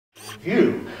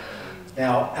Revue.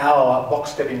 Now, our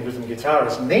box-stepping rhythm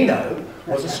guitarist, Nino,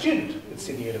 was a student at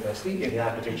Sydney University in the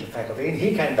architecture faculty, and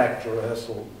he came back to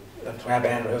rehearsal, to our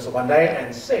band rehearsal one day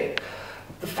and said,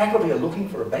 the faculty are looking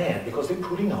for a band because they're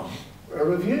putting on a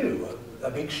revue, a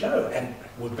big show, and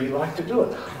would we like to do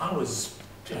it? I was,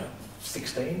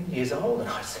 16 years old, and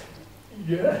I said,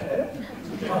 yeah.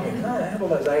 I mean, no, have all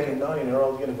those 18,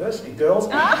 19-year-old university girls.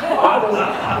 I was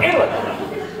into it.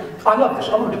 I love the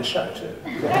show. I want to do the show too.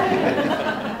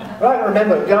 But I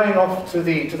remember going off to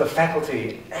the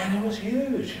faculty, and it was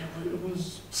huge. It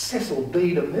was Cecil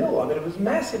B. DeMille. I mean, it was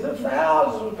massive. There were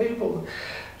thousands of people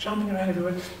jumping around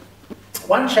everywhere.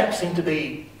 One chap seemed to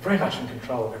be very much in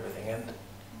control of everything, and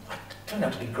it turned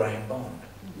out to be Graham Bond.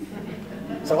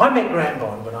 So I met Graham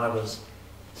Bond when I was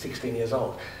 16 years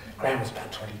old. Graham was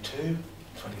about 22,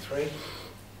 23,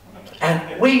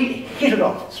 and we hit it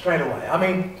off straight away. I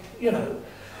mean,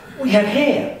 we had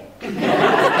hair.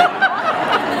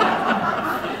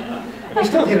 We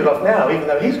still hit it off now, even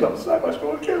though he's got so much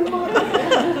more hair than I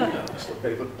do. Still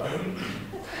very good.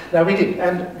 No, we did,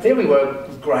 and there we were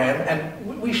with Graham,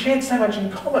 and we shared so much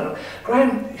in common.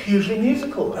 Graham, hugely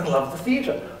musical and loved the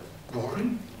theatre.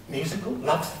 Rory, musical,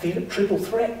 loves the theatre, triple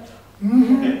threat.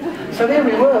 So there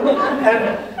we were,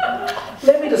 and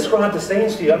let me describe the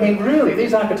scenes to you. I mean, really,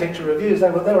 these architecture reviews,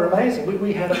 they were amazing.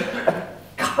 We had a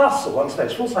castle on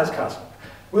stage, full-size castle,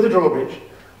 with a drawbridge,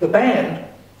 the band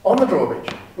on the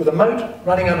drawbridge, with a moat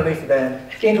running underneath the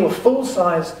band, into a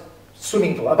full-sized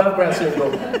swimming pool, above-ground swimming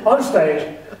pool, on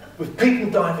stage, with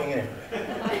people diving in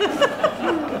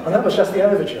everywhere. And that was just the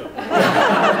overture.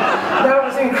 No, it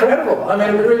was incredible. I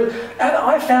mean, really, and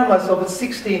I found myself at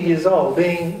 16 years old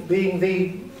being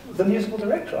the musical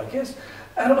director, I guess.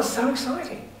 And it was so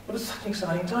exciting. It was such an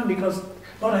exciting time because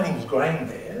not only was Graham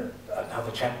there,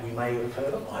 another chap we may have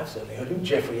heard of, I've certainly heard of him,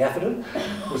 Geoffrey Atherton,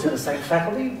 was in the same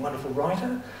faculty, wonderful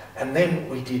writer. And then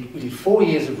we did 4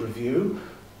 years of review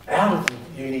out of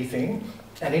the uni thing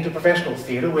and into professional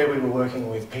theatre where we were working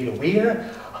with Peter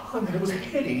Weir. I mean, it was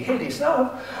heady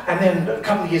stuff. And then a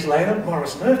couple of years later,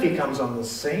 Maurice Murphy comes on the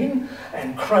scene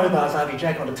and crowbars Auntie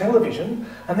Jack onto television,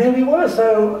 and there we were.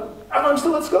 So, and I'm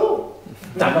still at school.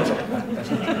 No, not yet. No.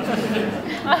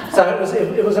 So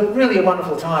it was really a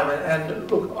wonderful time. And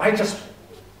look,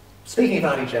 speaking of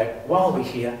Auntie Jack, while we're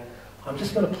here, I'm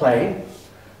just going to play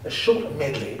a short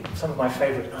medley of some of my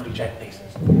favourite Auntie Jack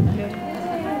pieces.